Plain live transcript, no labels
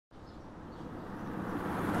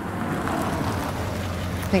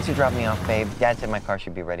Thanks for dropping me off, babe. Dad said my car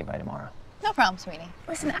should be ready by tomorrow. No problem, sweetie.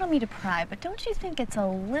 Listen, I don't mean to pry, but don't you think it's a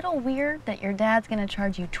little weird that your dad's gonna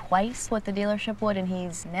charge you twice what the dealership would and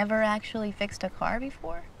he's never actually fixed a car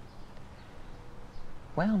before?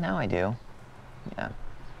 Well, now I do. Yeah.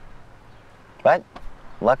 But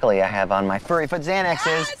luckily I have on my furry foot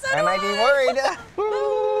Xanaxes. I might be worried.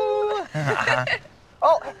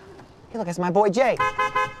 Oh, hey, look, it's my boy Jay.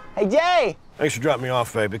 Hey, Jay! Thanks for dropping me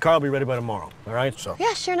off, babe. The car will be ready by tomorrow, all right? So.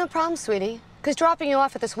 Yeah, sure, no problem, sweetie. Because dropping you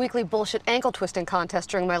off at this weekly bullshit ankle twisting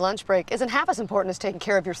contest during my lunch break isn't half as important as taking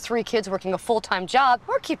care of your 3 kids working a full-time job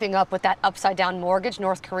or keeping up with that upside-down mortgage,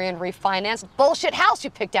 North Korean refinanced bullshit house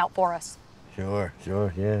you picked out for us. Sure,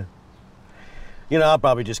 yeah. You know, I'll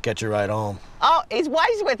probably just catch you right home. Oh, his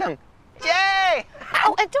wife's with him. Jay!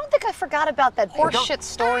 Oh, and don't think I forgot about that horseshit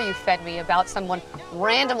story you fed me about someone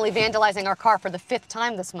randomly vandalizing our car for the 5th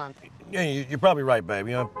time this month. Yeah, you're probably right,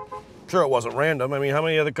 baby. I'm sure it wasn't random. I mean, how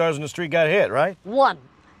many other cars in the street got hit, right? 1.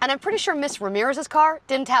 And I'm pretty sure Miss Ramirez's car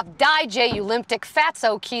didn't have "Die Jay, you limp dick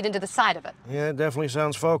fatso" keyed into the side of it. Yeah, it definitely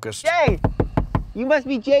sounds focused. Jay! You must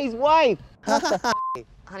be Jay's wife.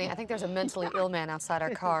 Honey, I think there's a mentally ill man outside our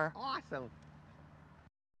car. Awesome.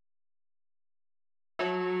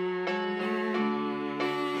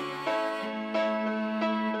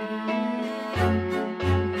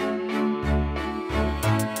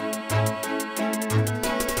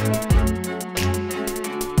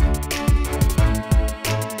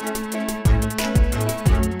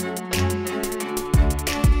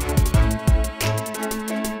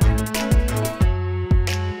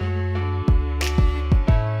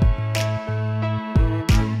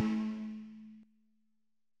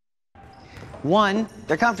 One,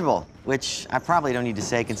 they're comfortable, which I probably don't need to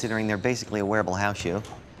say considering they're basically a wearable house shoe.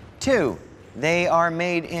 2, they are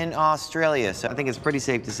made in Australia, so I think it's pretty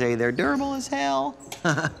safe to say they're durable as hell.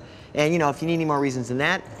 And you know, if you need any more reasons than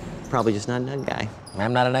that, probably just not a nut guy.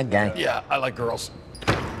 I'm not a nut guy. Yeah, I like girls.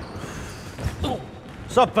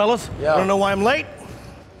 What's up, fellas? Yo. I don't know why I'm late.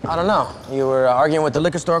 I don't know. You were arguing with the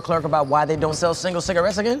liquor store clerk about why they don't sell single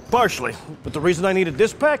cigarettes again? Partially. But the reason I needed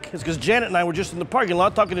this pack is because Janet and I were just in the parking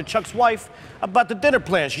lot talking to Chuck's wife about the dinner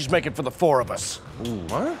plan she's making for the 4 of us. Ooh,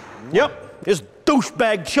 what? Yep. This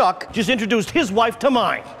douchebag Chuck just introduced his wife to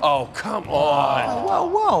mine. Oh, come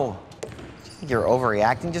on. Whoa. Do you think you're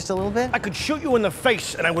overreacting just a little bit? I could shoot you in the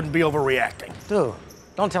face and I wouldn't be overreacting. Dude,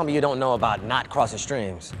 don't tell me you don't know about not crossing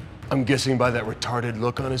streams. I'm guessing by that retarded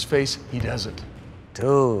look on his face, he doesn't.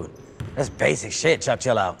 Dude, that's basic shit, Chuck,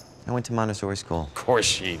 chill out. I went to Montessori school. Of course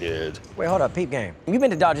she did. Wait, hold up, peep game. You've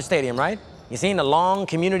been to Dodger Stadium, right? You seen the long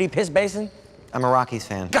community piss basin? I'm a Rockies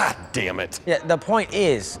fan. God damn it. Yeah, the point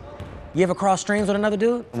is, you ever cross streams with another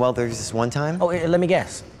dude? Well, there's this one time. Oh, let me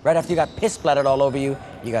guess. Right after you got piss splattered all over you,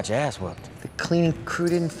 you got your ass whooped. The cleaning crew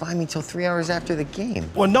didn't find me till 3 hours after the game.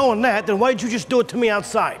 Well, knowing that, then why did you just do it to me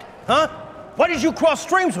outside? Huh? Why did you cross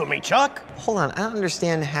streams with me, Chuck? Hold on, I don't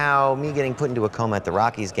understand how me getting put into a coma at the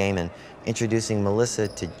Rockies game and introducing Melissa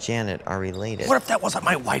to Janet are related. What if that wasn't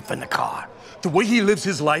my wife in the car? The way he lives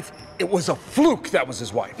his life, it was a fluke that was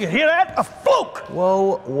his wife. You hear that? A fluke!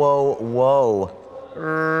 Whoa.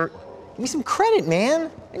 Give me some credit,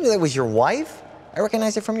 man. I knew that was your wife. I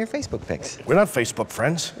recognized it from your Facebook pics. We're not Facebook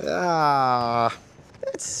friends.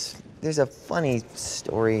 There's a funny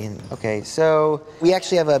story. Okay, so we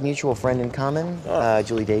actually have a mutual friend in common,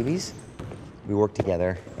 Julie Davies. We work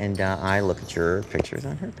together, and I look at your pictures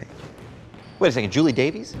on her page. Wait a second, Julie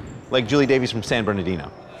Davies? Like Julie Davies from San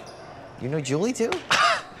Bernardino. You know Julie, too?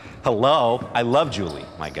 Hello, I love Julie,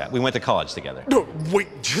 my God. We went to college together. No, wait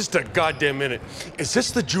just a goddamn minute. Is this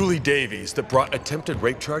the Julie Davies that brought attempted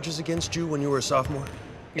rape charges against you when you were a sophomore?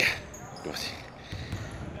 Yeah,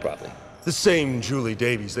 probably. The same Julie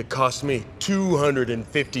Davies that cost me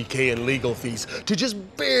 $250K in legal fees to just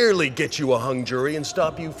barely get you a hung jury and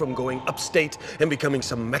stop you from going upstate and becoming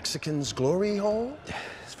some Mexican's glory hole?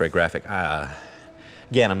 It's very graphic.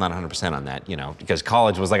 Again, I'm not 100% on that, you know, because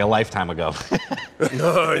college was like a lifetime ago.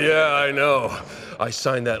 Oh, yeah, I know. I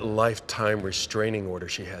signed that lifetime restraining order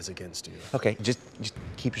she has against you. Okay, just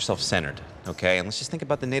keep yourself centered, okay? And let's just think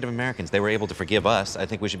about the Native Americans. They were able to forgive us. I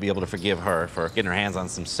think we should be able to forgive her for getting her hands on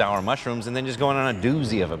some sour mushrooms and then just going on a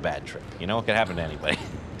doozy of a bad trip. You know, it could happen to anybody.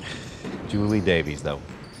 Julie Davies, though.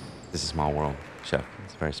 This is a small world, Chef.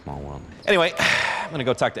 It's a very small world. Anyway, I'm gonna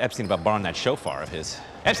go talk to Epstein about borrowing that shofar of his.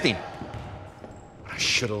 Epstein! I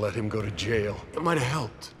should have let him go to jail. It might have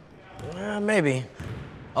helped. Maybe.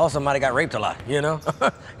 Also might have got raped a lot, you know?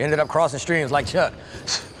 Ended up crossing streams like Chuck.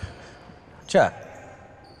 Chuck,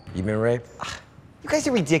 you been raped? You guys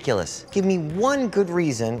are ridiculous. Give me one good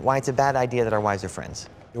reason why it's a bad idea that our wives are friends.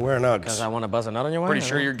 You're wearing Uggs. Because I want to buzz a nut on your way? Pretty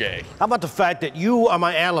sure you're gay. How about the fact that you are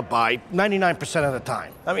my alibi 99% of the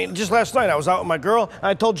time? I mean, just last night I was out with my girl, and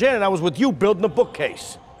I told Janet I was with you building a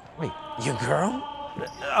bookcase. Wait, your girl?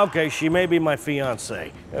 Okay, she may be my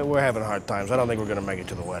fiancée. We're having hard times. I don't think we're gonna make it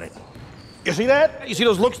to the wedding. You see that? You see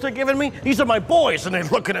those looks they're giving me? These are my boys, and they're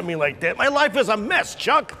looking at me like that. My life is a mess,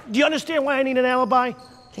 Chuck. Do you understand why I need an alibi?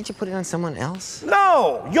 Can't you put it on someone else?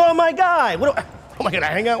 No, you're my guy. What am I gonna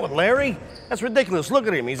hang out with Larry? That's ridiculous. Look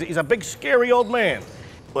at him. He's a big, scary old man.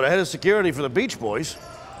 But I had a security for the Beach Boys.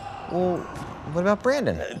 Well, what about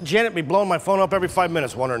Brandon? Janet be blowing my phone up every 5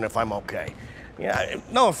 minutes wondering if I'm okay. Yeah,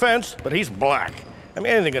 no offense, but he's black. I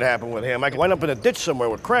mean, anything could happen with him. I could wind up in a ditch somewhere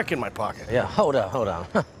with crack in my pocket. Yeah, hold on.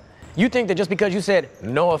 You think that just because you said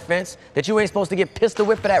no offense, that you ain't supposed to get pistol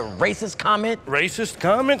whipped for that racist comment? Racist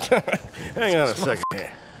comment? Hang on a second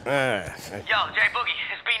here. Yo, Jay Boogie,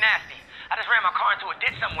 it's B Nasty. I just ran my car into a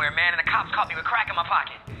ditch somewhere, man, and the cops caught me with crack in my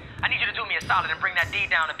pocket. I need you to do me a solid and bring that D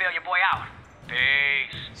down and bail your boy out.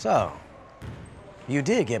 Peace. So, you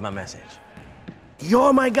did get my message.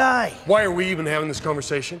 You're my guy. Why are we even having this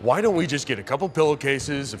conversation? Why don't we just get a couple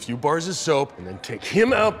pillowcases, a few bars of soap, and then take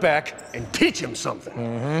him out back and teach him something?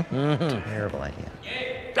 Terrible idea.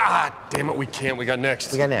 God damn it, we can't. We got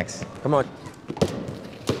next. We got next. Come on.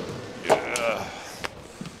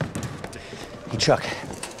 Hey, Chuck.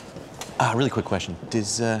 Really quick question.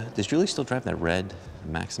 Does Julie still drive that red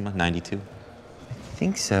Maxima 92? I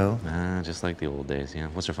think so. Just like the old days, yeah.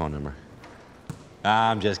 What's her phone number?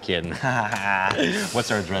 I'm just kidding. What's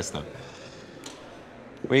her address, though?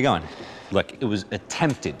 Where you going? Look, it was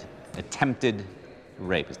attempted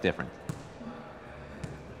rape is different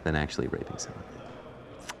than actually raping someone.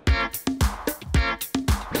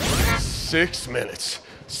 6 minutes.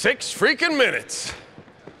 6 freaking minutes.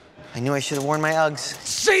 I knew I should have worn my Uggs.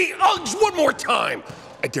 Say Uggs one more time.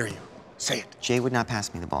 I dare you. Say it. Jay would not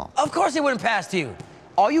pass me the ball. Of course he wouldn't pass to you.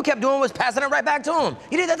 All you kept doing was passing it right back to him.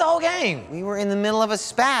 You did that the whole game. We were in the middle of a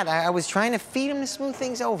spat. I was trying to feed him to smooth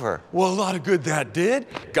things over. Well, a lot of good that did.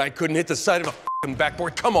 Guy couldn't hit the side of a f***ing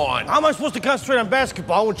backboard. Come on. How am I supposed to concentrate on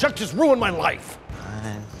basketball when Chuck just ruined my life?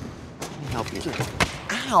 Fine. Let me help you.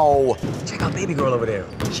 Ow! Check out baby girl over there.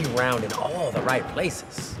 She round in all the right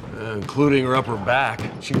places. Including her upper back.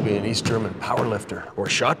 She'd be an East German powerlifter or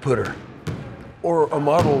shot putter or a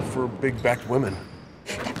model for big-backed women.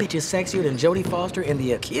 That bitch is sexier than Jodie Foster in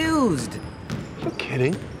The Accused. Are you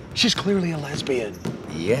kidding? She's clearly a lesbian.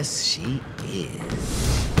 Yes, she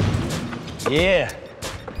is. Yeah.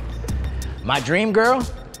 My dream girl,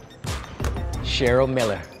 Cheryl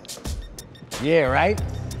Miller. Yeah, right?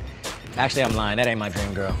 Actually, I'm lying. That ain't my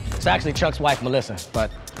dream girl. It's actually Chuck's wife, Melissa.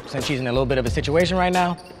 But since she's in a little bit of a situation right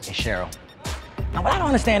now, it's Cheryl. Now, what I don't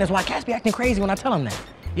understand is why cats be acting crazy when I tell them that.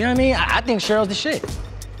 You know what I mean? I think Cheryl's the shit.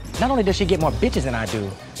 Not only does she get more bitches than I do,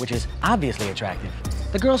 which is obviously attractive,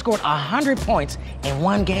 the girl scored 100 points in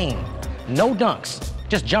one game. No dunks,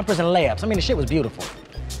 just jumpers and layups. I mean, the shit was beautiful.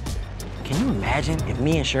 Can you imagine if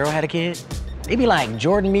me and Cheryl had a kid? It'd be like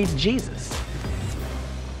Jordan meets Jesus.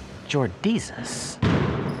 Jordesus.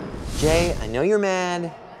 Jay, I know you're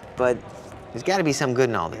mad, but there's got to be some good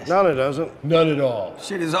in all this. No, there doesn't. None at all.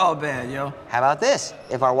 Shit is all bad, yo. How about this?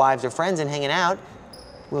 If our wives are friends and hanging out,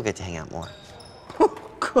 we'll get to hang out more.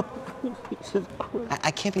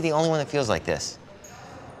 I can't be the only one that feels like this.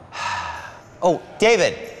 Oh,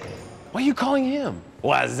 David. Why are you calling him?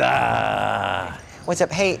 What's up? What's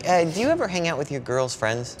up? Hey, do you ever hang out with your girl's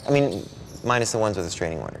friends? I mean, minus the ones with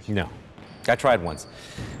restraining orders. No. I tried once.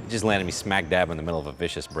 It just landed me smack dab in the middle of a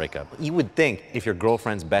vicious breakup. You would think if your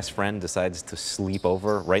girlfriend's best friend decides to sleep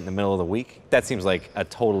over right in the middle of the week, that seems like a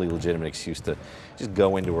totally legitimate excuse to just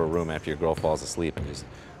go into her room after your girl falls asleep and just,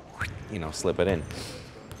 you know, slip it in.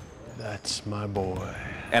 That's my boy.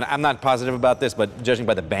 And I'm not positive about this, but judging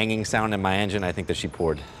by the banging sound in my engine, I think that she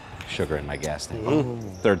poured sugar in my gas tank.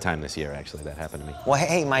 Third time this year, actually, that happened to me. Well,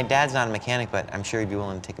 hey, my dad's not a mechanic, but I'm sure he'd be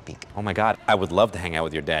willing to take a peek. Oh my God, I would love to hang out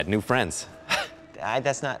with your dad. New friends.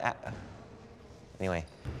 That's not... Anyway.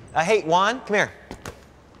 Hey, Juan, come here.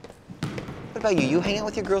 What about you? You hang out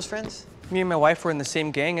with your girl's friends? Me and my wife were in the same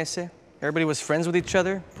gang, I say. Everybody was friends with each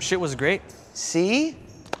other. Shit was great. See?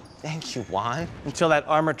 Thank you, Juan. Until that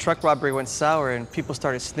armored truck robbery went sour and people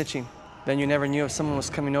started snitching. Then you never knew if someone was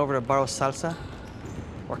coming over to borrow salsa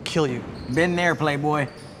or kill you. Been there, playboy.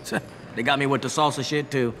 They got me with the salsa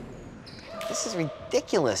shit, too. This is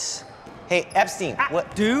ridiculous. Hey, Epstein,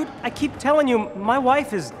 what? Dude, I keep telling you, my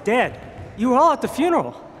wife is dead. You were all at the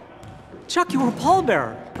funeral. Chuck, you were a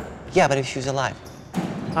pallbearer. Yeah, but if she was alive.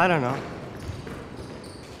 I don't know.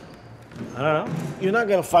 I don't know. You're not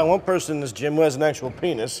gonna find one person in this gym who has an actual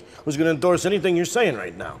penis who's gonna endorse anything you're saying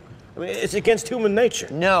right now. I mean, it's against human nature.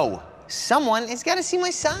 No. Someone has got to see my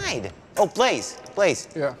side. Oh, Blaze.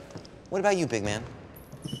 Yeah. What about you, big man?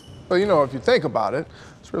 Well, you know, if you think about it,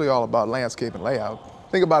 it's really all about landscape and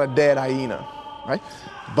layout. Think about a dead hyena, right?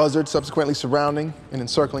 Buzzard subsequently surrounding and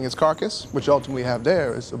encircling its carcass, which ultimately have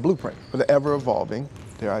there is a blueprint for the ever-evolving,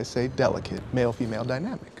 dare I say, delicate male-female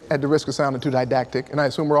dynamic. At the risk of sounding too didactic, and I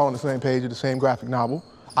assume we're all on the same page of the same graphic novel,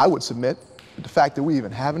 I would submit that the fact that we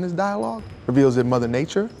even having this dialogue reveals that Mother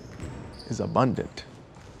Nature is abundant.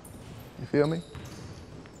 You feel me?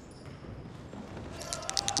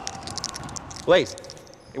 Blaze,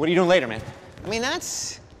 hey, what are you doing later, man? I mean,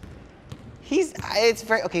 it's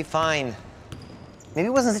very, okay, fine. Maybe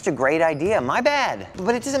it wasn't such a great idea, my bad.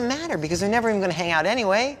 But it doesn't matter because they're never even gonna hang out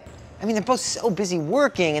anyway. I mean, they're both so busy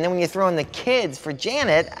working, and then when you throw in the kids for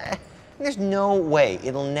Janet, there's no way,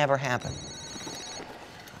 it'll never happen.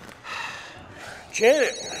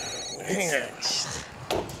 Janet, hang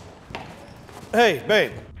on. Hey,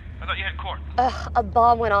 babe. I thought you had court. A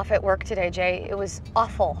bomb went off at work today, Jay. It was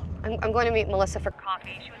awful. I'm going to meet Melissa for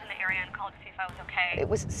coffee. She was in the area and called to see if I was okay. It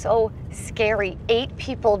was so scary. 8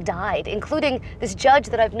 people died, including this judge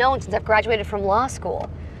that I've known since I've graduated from law school.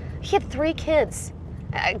 He had 3 kids.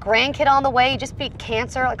 A grandkid on the way, he just beat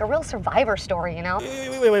cancer, like a real survivor story, you know?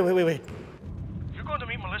 Wait. You're going to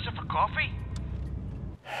meet Melissa for coffee?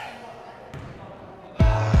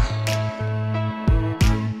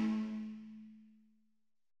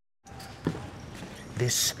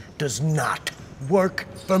 This does not work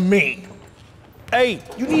for me. Hey,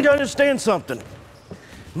 you need to understand something.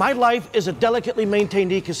 My life is a delicately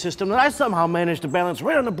maintained ecosystem that I somehow managed to balance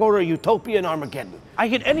right on the border of utopia and Armageddon. I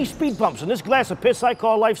hit any speed bumps and this glass of piss I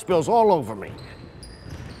call life spills all over me.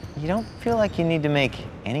 You don't feel like you need to make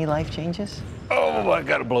any life changes? Oh, I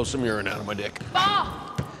gotta blow some urine out of my dick.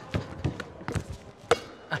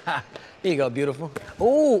 Here you go, beautiful.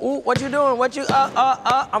 Ooh, what you doing?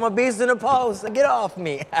 I'm a beast in the post. Get off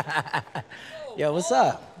me. Yo, what's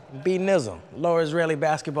up? B. Nizzle, lower Israeli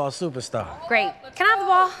basketball superstar. Great. Can I have the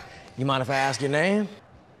ball? You mind if I ask your name?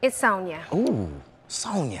 It's Sonia. Ooh,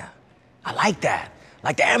 Sonia. I like that.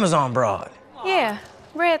 Like the Amazon broad. Yeah,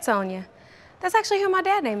 Red Sonia. That's actually who my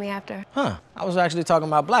dad named me after. Huh. I was actually talking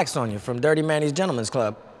about Black Sonia from Dirty Manny's Gentlemen's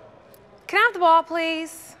Club. Can I have the ball,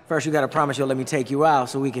 please? First, you gotta promise you'll let me take you out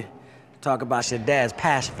so we can talk about your dad's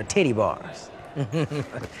passion for titty bars.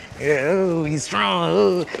 Yeah, ooh, he's strong.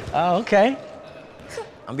 Ooh. Oh, okay.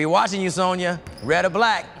 I'll be watching you, Sonia. Red or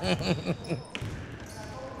black.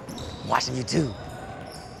 Watching you too.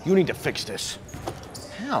 You need to fix this.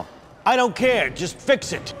 How? I don't care, just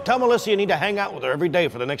fix it. Tell Melissa you need to hang out with her every day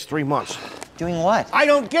for the next 3 months. Doing what? I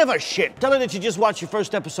don't give a shit. Tell her that you just watched your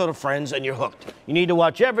first episode of Friends and you're hooked. You need to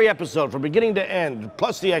watch every episode from beginning to end,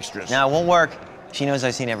 plus the extras. No, it won't work. She knows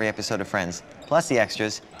I've seen every episode of Friends, plus the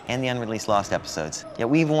extras and the unreleased Lost episodes. Yeah,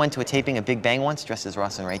 we even went to a taping of Big Bang once dressed as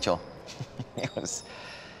Ross and Rachel.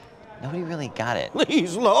 Nobody really got it.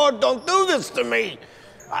 Please, Lord, don't do this to me.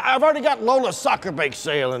 I've already got Lola's soccer bake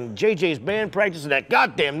sale and JJ's band practice and that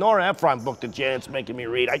goddamn Nora Ephron book that Janet's making me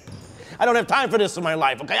read. I don't have time for this in my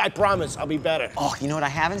life, okay? I promise I'll be better. Oh, you know what I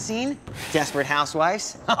haven't seen? Desperate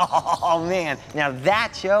Housewives. Oh, man. Now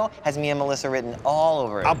that show has me and Melissa written all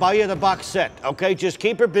over it. I'll buy you the box set, okay? Just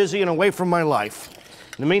keep her busy and away from my life.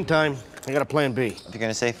 In the meantime, I got a plan B. If you're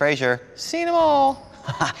gonna say Frasier, seen them all.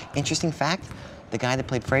 Interesting fact, the guy that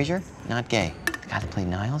played Frasier, not gay. The guy that played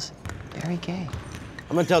Niles, very gay.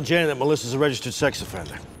 I'm gonna tell Janet that Melissa's a registered sex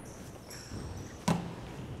offender.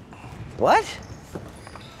 What?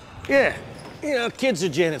 Yeah, you know, kids are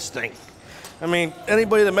Janet's thing. I mean,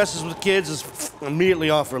 anybody that messes with kids is immediately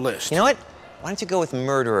off her list. You know what? Why don't you go with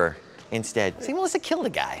murderer instead? See, Melissa killed a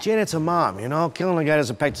guy. Janet's a mom, you know? Killing a guy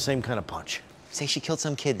doesn't pack the same kind of punch. Say she killed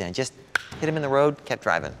some kid then. Just hit him in the road, kept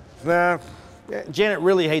driving. Nah, Janet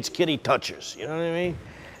really hates kitty touchers, you know what I mean?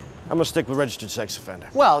 I'm gonna stick with registered sex offender.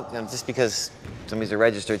 Well, just because somebody's a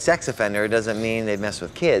registered sex offender doesn't mean they mess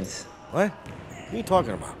with kids. What? What are you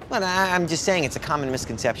talking about? Well, I'm just saying it's a common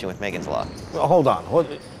misconception with Megan's Law. Well, hold on. What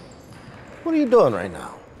are you doing right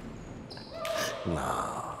now?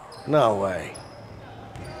 No way.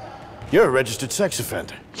 You're a registered sex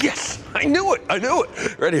offender. Yes, I knew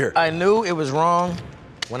it. Right here. I knew it was wrong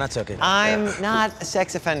when I took it. I'm not a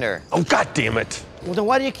sex offender. Oh, God damn it. Well, then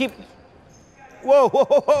why do you keep...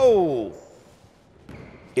 Whoa.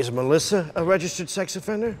 Is Melissa a registered sex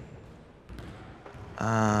offender?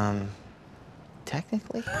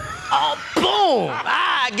 Technically? Oh,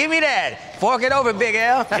 boom! Give me that. Fork it over, Big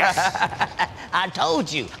L. Yes. I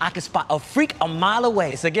told you, I could spot a freak a mile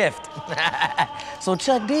away. It's a gift. So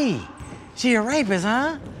Chuck D, she a rapist,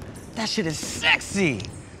 huh? That shit is sexy.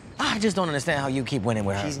 I just don't understand how you keep winning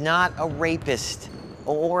with her. She's not a rapist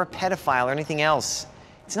or a pedophile or anything else.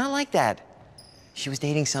 It's not like that. She was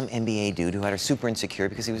dating some NBA dude who had her super insecure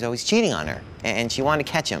because he was always cheating on her, and she wanted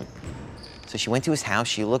to catch him. So she went to his house,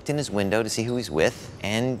 she looked in his window to see who he's with,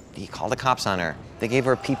 and he called the cops on her. They gave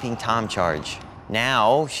her a peeping Tom charge.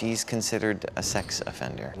 Now she's considered a sex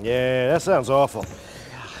offender. Yeah, that sounds awful.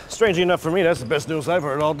 Strangely enough for me, that's the best news I've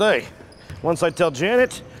heard all day. Once I tell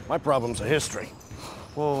Janet, my problem's a history.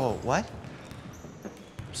 Whoa, what?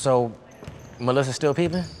 So, Melissa's still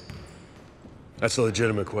peeping? That's a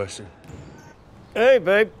legitimate question. Hey,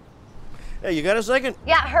 babe. Hey, you got a second?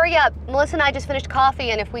 Yeah, hurry up. Melissa and I just finished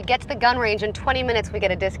coffee, and if we get to the gun range in 20 minutes, we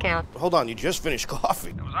get a discount. Hold on, you just finished coffee.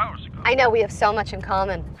 It was hours ago. I know, we have so much in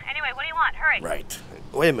common. Anyway, what do you want? Hurry. Right.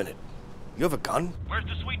 Wait a minute. You have a gun? Where's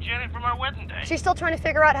the sweet Janet from our wedding day? She's still trying to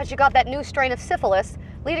figure out how she got that new strain of syphilis,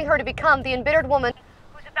 leading her to become the embittered woman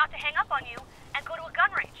Who's about to hang up on you and go to a gun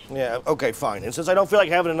range. Yeah, okay, fine. And since I don't feel like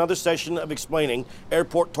having another session of explaining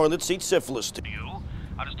airport toilet seat syphilis to you,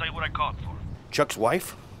 I'll just tell you what I called for. Chuck's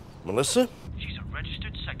wife, Melissa? She's a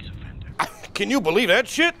registered sex offender. Can you believe that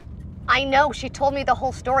shit? I know, she told me the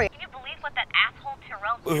whole story. Can you believe what that asshole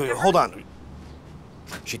Terrell did to her? Hold on.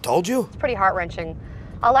 She told you? It's pretty heart-wrenching.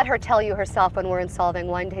 I'll let her tell you herself when we're in Solvang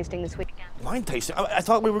wine tasting this weekend. Wine tasting? I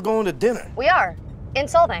thought we were going to dinner. We are, in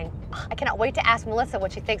Solvang. I cannot wait to ask Melissa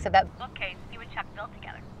what she thinks of that bookcase you and Chuck built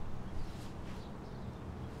together.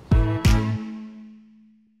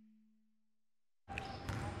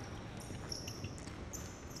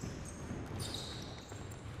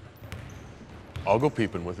 I'll go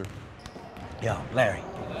peeping with her. Yo, Larry,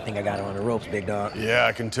 I think I got her on the ropes, big dog. Yeah,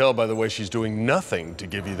 I can tell by the way she's doing nothing to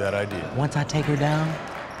give you that idea. Once I take her down,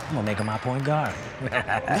 I'm gonna make her my point guard.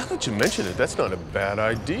 Now that you mention it, that's not a bad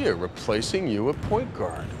idea, replacing you at point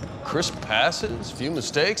guard. Crisp passes, few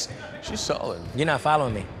mistakes, she's solid. You're not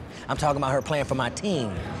following me. I'm talking about her playing for my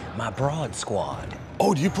team, my broad squad.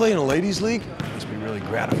 Oh, do you play in a ladies' league? Must be really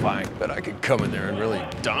gratifying. Bet I could come in there and really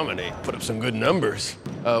dominate, put up some good numbers.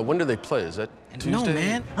 When do they play? Is that Tuesday? No,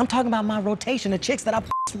 man. I'm talking about my rotation of chicks that I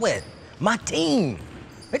with. My team.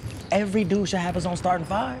 Every dude should have his own starting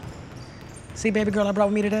five. See, baby girl I brought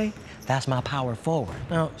with me today? That's my power forward.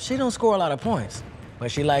 Now, she don't score a lot of points, but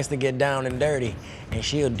she likes to get down and dirty, and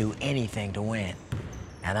she'll do anything to win.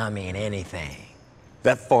 And I mean anything.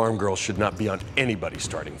 That farm girl should not be on anybody's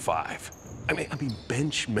starting five. I mean,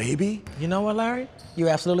 bench, maybe? You know what, Larry? You're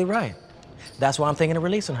absolutely right. That's why I'm thinking of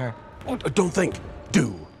releasing her. Oh, don't think,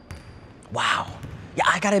 do. Wow. Yeah,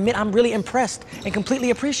 I gotta admit, I'm really impressed and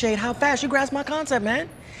completely appreciate how fast you grasp my concept, man.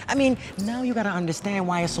 I mean, now you gotta understand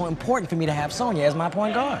why it's so important for me to have Sonia as my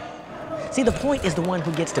point guard. See, the point is the one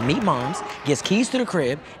who gets to meet moms, gets keys to the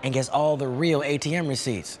crib, and gets all the real ATM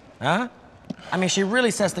receipts, huh? I mean, she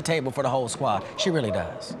really sets the table for the whole squad. She really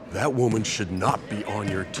does. That woman should not be on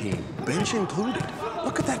your team, bench included.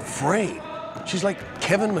 Look at that frame. She's like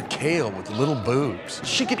Kevin McHale with little boobs.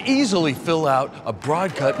 She could easily fill out a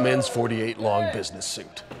broad-cut men's 48 long business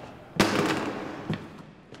suit.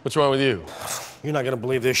 What's wrong with you? You're not gonna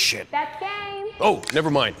believe this shit. That's game. Oh,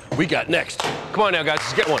 never mind. We got next. Come on now, guys,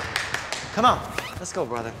 let's get one. Come on, let's go,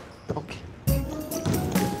 brother. Okay.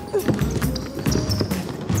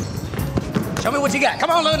 Show me what you got.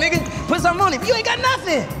 Come on, little nigga. Put something on it. You ain't got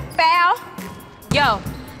nothing. Foul. Yo,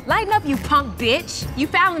 lighten up, you punk bitch. You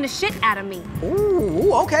fouling the shit out of me.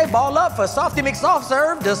 Ooh, okay, ball up for Softy McSoft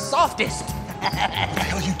Serve, the softest. What the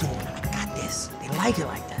hell are you doing? I got this. They like it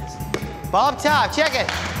like this. Ball up top, check it.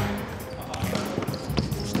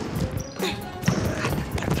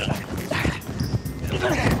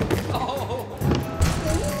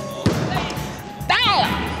 Bam!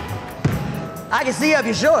 I can see up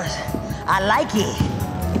your shorts. I like it.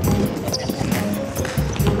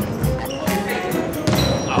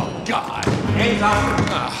 Oh, God.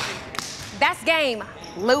 That's game,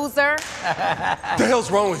 loser. What the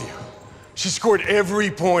hell's wrong with you? She scored every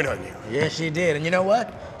point on you. Yeah, she did. And you know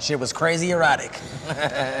what? Shit was crazy erotic.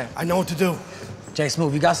 I know what to do. Jay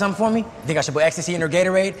Smooth, you got something for me? Think I should put ecstasy in her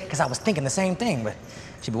Gatorade? Because I was thinking the same thing, but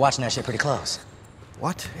she'd be watching that shit pretty close.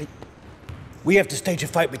 What? Hey, we have to stage a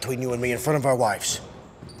fight between you and me in front of our wives.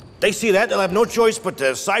 They see that, they'll have no choice but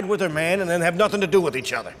to side with their man and then have nothing to do with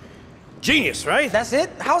each other. Genius, right? That's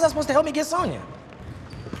it? How's that supposed to help me get Sonia?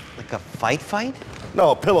 Like a fight?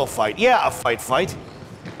 No, a pillow fight. Yeah, a fight.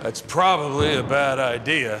 That's probably a bad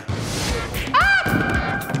idea.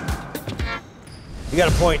 You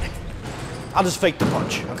got a point. I'll just fake the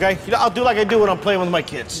punch, okay? You know, I'll do like I do when I'm playing with my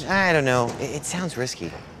kids. I don't know. It sounds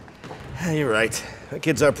risky. You're right. The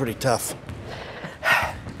kids are pretty tough.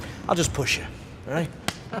 I'll just push you, all right?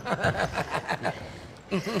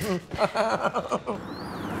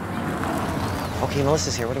 Okay,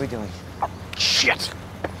 Melissa's here. What are we doing? Shit!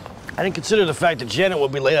 I didn't consider the fact that Janet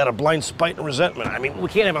would be laid out of blind spite and resentment. I mean, we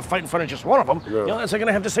can't have a fight in front of just one of them. Yeah. You know, that's not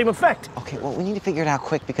gonna have the same effect. Okay, well, we need to figure it out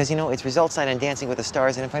quick because, you know, it's results night on Dancing with the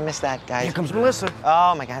Stars, and if I miss that, guys... Here comes Melissa.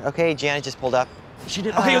 Oh, my God. Okay, Janet just pulled up. She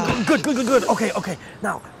did? Okay, good. Okay.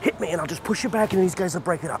 Now, hit me, and I'll just push you back, and these guys will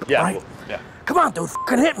break it up, Yeah. right? Yeah. Come on, dude,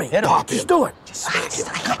 fucking hit me. Hit him. Oh, just do it.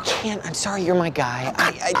 I can't. I'm sorry, you're my guy.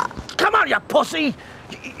 Come on, you pussy.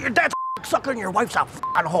 Your dad's sucker and your wife's a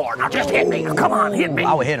fucking whore. Now just hit me. Come on, hit me.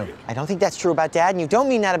 I would hit him. I don't think that's true about Dad, and you don't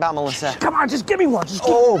mean that about Melissa. Come on, just give me one. Just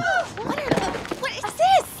give What is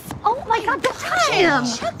this? Oh my God, don't touch him.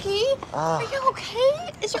 Chucky, Are you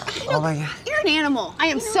okay? Is your Oh, my God. you're an animal. I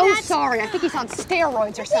am so sorry. I think he's on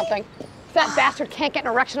steroids or something. That bastard can't get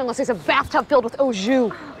an erection unless he's a bathtub filled with au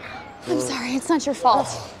jus. I'm sorry, it's not your fault.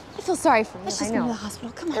 I feel sorry for you. Let's just I go to know. the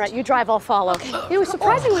hospital. Come on. All right, you drive, I'll follow. You know, he's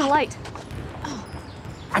surprisingly light.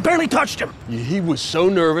 I barely touched him. He was so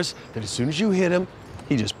nervous that as soon as you hit him,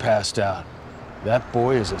 he just passed out. That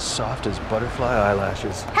boy is as soft as butterfly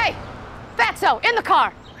eyelashes. Hey, Fatso, in the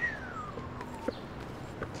car.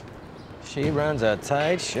 She runs a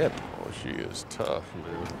tight ship. Oh, she is tough,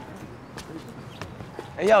 man.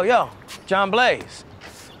 Hey, yo, John Blaze.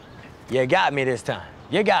 You got me this time.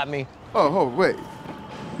 You got me. Oh, wait.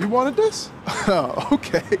 You wanted this? Oh,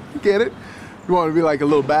 okay. Get it? You want to be like a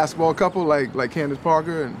little basketball couple, like Candace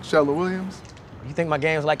Parker and Sheldon Williams? You think my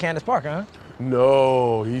game's like Candace Parker, huh?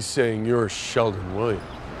 No, he's saying you're Sheldon Williams.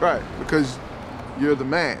 Right, because you're the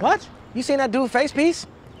man. What? You seen that dude face piece?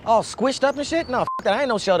 All squished up and shit? No, f that. I ain't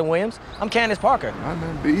no Sheldon Williams. I'm Candace Parker. All right,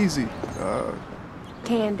 man, be easy.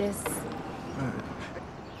 Candace.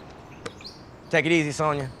 Take it easy,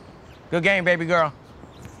 Sonia. Good game, baby girl.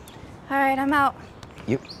 All right, I'm out.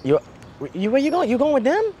 Where you going? You going with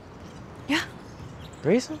them? Yeah.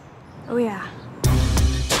 Threesome? Oh, yeah.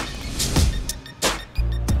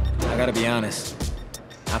 I gotta be honest.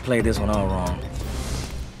 I played this one all wrong.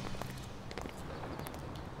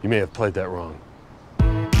 You may have played that wrong.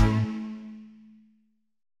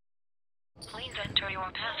 Please enter your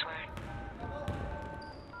password.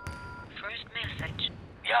 First message.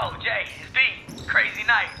 Yo, Jay, it's B. Crazy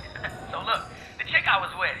night. So look, the chick I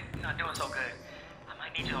was with, not doing so good. I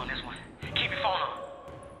might need you on this one. Keep your phone on.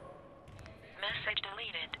 Message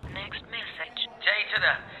deleted. Next message. Jay to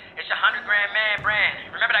the, it's your 100 grand man brand.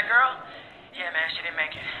 Remember that girl? Yeah, man, she didn't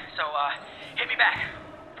make it. So, hit me back.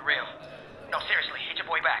 For real. No, seriously, hit your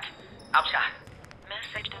boy back. Outshot.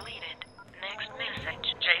 Message deleted. Next message.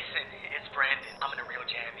 Jason, it's Brandon. I'm in a real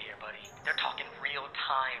jam here, buddy. They're talking real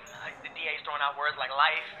time. The DA's throwing out words like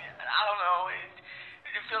life. I don't know.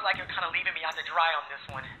 It feels like you're kind of leaving me out to dry on this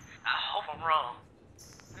one. I hope I'm wrong.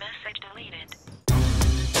 Message deleted.